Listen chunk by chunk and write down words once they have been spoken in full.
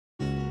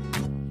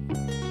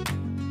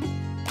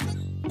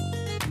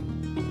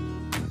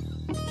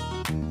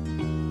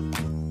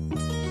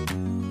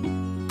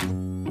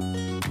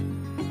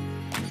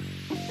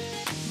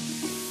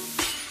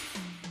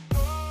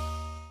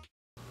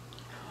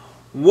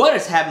What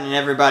is happening,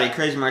 everybody?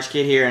 Crazy March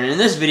Kid here, and in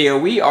this video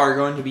we are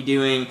going to be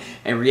doing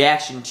a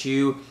reaction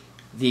to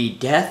the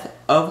death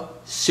of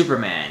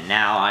Superman.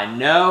 Now, I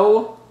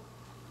know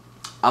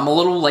I'm a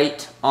little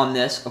late on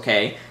this,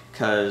 okay,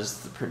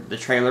 because the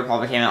trailer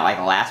probably came out like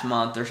last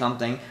month or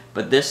something,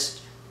 but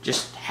this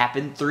just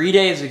happened 3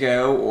 days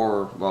ago,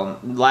 or, well,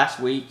 last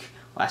week,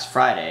 last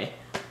Friday,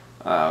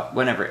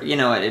 whenever, you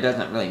know, it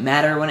doesn't really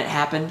matter when it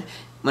happened,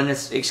 when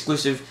this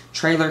exclusive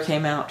trailer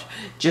came out.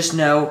 Just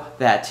know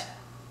that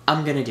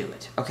I'm gonna do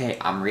it, okay?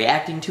 I'm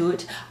reacting to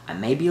it. I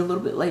may be a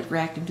little bit late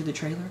reacting to the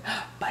trailer,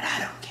 but I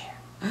don't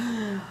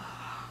care.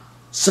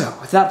 So,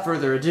 without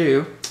further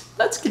ado,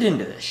 let's get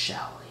into this,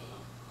 shall we?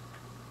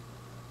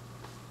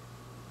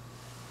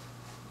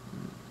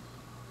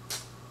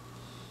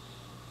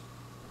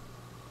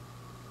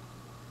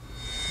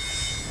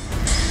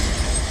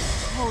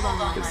 Hold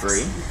on,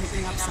 Debris. I'm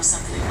picking up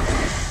something.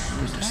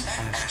 This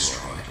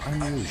asteroid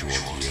unusual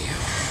to you.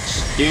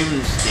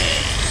 Doomsday.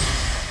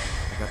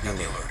 I got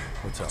the alert.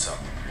 What's up?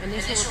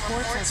 Initial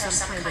reports are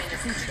some kind of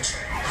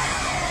creature.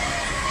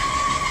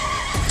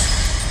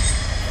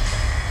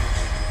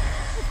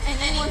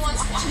 Anyone's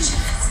watching this.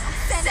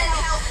 Send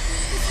help!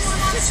 This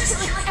monster's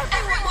killing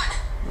everyone!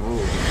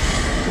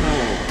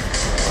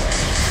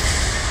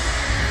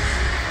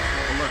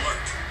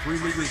 Alert.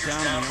 3 meters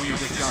down and we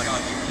just got you.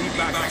 Lead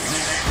back now.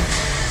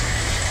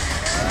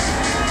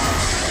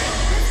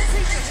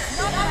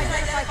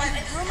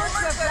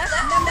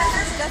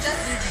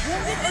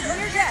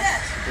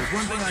 There's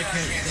one thing I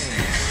can't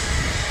stand.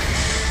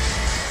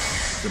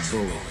 The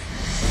bully.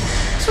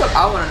 That's what I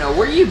want to know.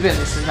 Where you been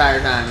this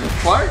entire time,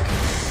 Clark? I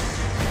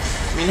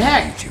mean,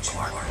 heck. You,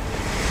 Clark. Don't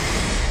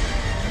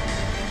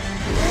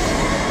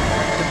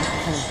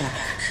hold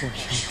back or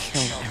he'll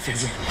kill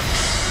everyone.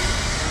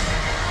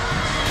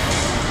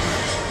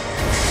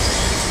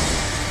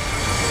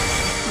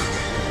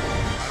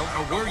 I don't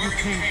know where you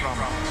came from,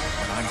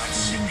 but I'm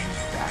sending you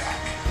back.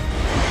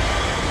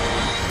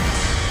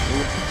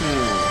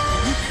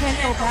 You can't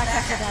go back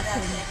after that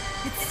thing.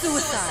 It's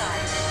suicide.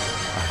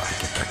 I have to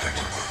get back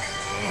to work.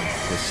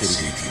 The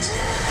city needs you.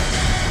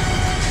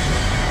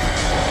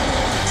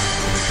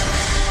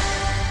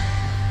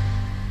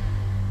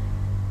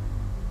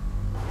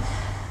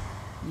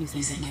 You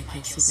think it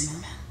might kill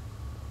Superman?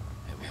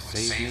 It will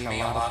save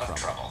me a lot of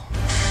trouble.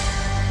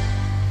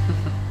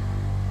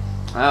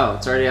 Oh,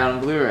 it's already out on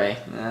Blu-ray.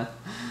 Yeah.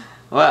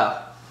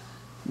 Well,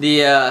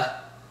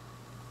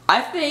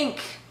 I think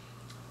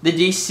the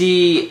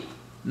DC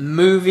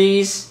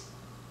movies,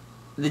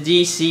 the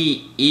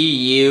DC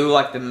EU,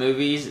 like the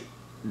movies,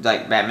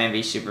 like Batman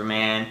v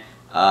Superman,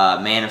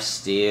 Man of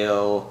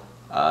Steel,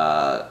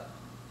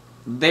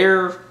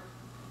 they're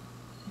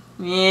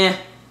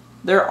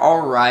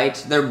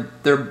alright.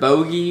 They're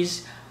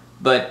bogeys,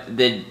 but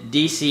the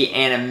DC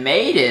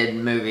animated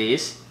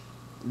movies,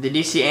 the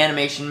DC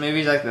animation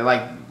movies, like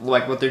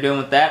what they're doing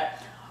with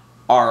that,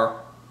 are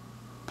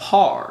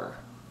par.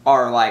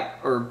 Or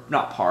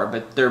not par,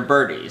 but they're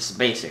birdies,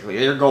 basically.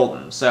 They're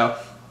golden. So,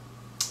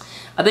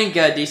 I think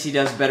DC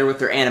does better with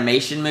their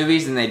animation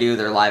movies than they do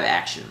their live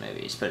action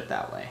movies, put it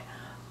that way.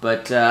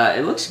 But,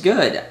 it looks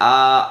good.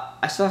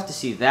 I still have to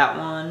see that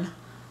one.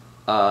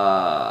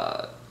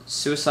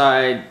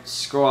 Suicide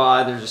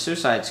Squad, there's a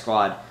Suicide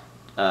Squad,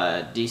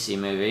 DC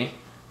movie.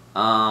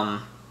 I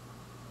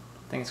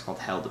think it's called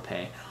Hell to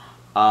Pay.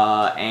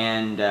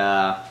 And,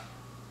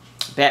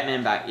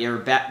 Batman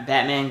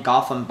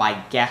Gotham by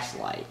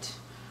Gaslight.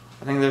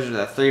 I think those are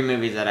the 3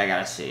 movies that I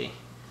gotta see.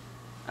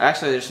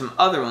 Actually, there's some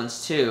other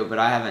ones too, but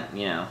I haven't,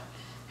 you know,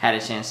 had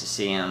a chance to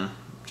see them.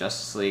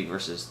 Justice League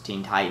versus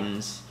Teen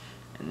Titans,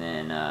 and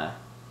then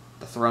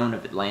The Throne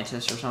of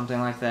Atlantis or something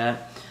like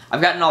that.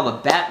 I've gotten all the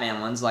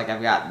Batman ones, like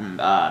I've got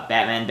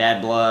Batman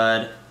Bad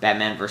Blood,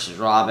 Batman vs.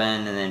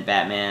 Robin, and then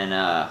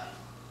Batman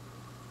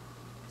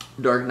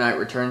Dark Knight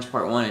Returns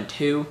Part 1 and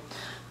 2.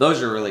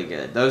 Those are really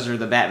good. Those are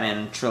the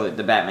Batman trilogy,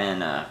 the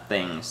Batman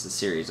things, the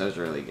series. Those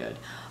are really good.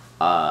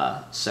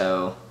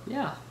 So,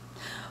 yeah.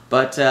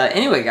 But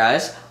anyway,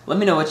 guys, let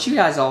me know what you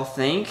guys all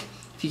think.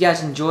 If you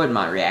guys enjoyed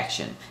my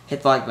reaction,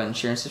 hit the like button,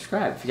 share, and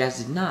subscribe. If you guys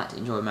did not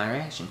enjoy my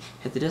reaction,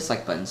 hit the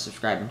dislike button,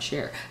 subscribe, and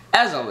share.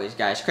 As always,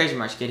 guys, Crazy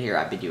March Kid here.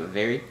 I bid you a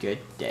very good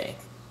day.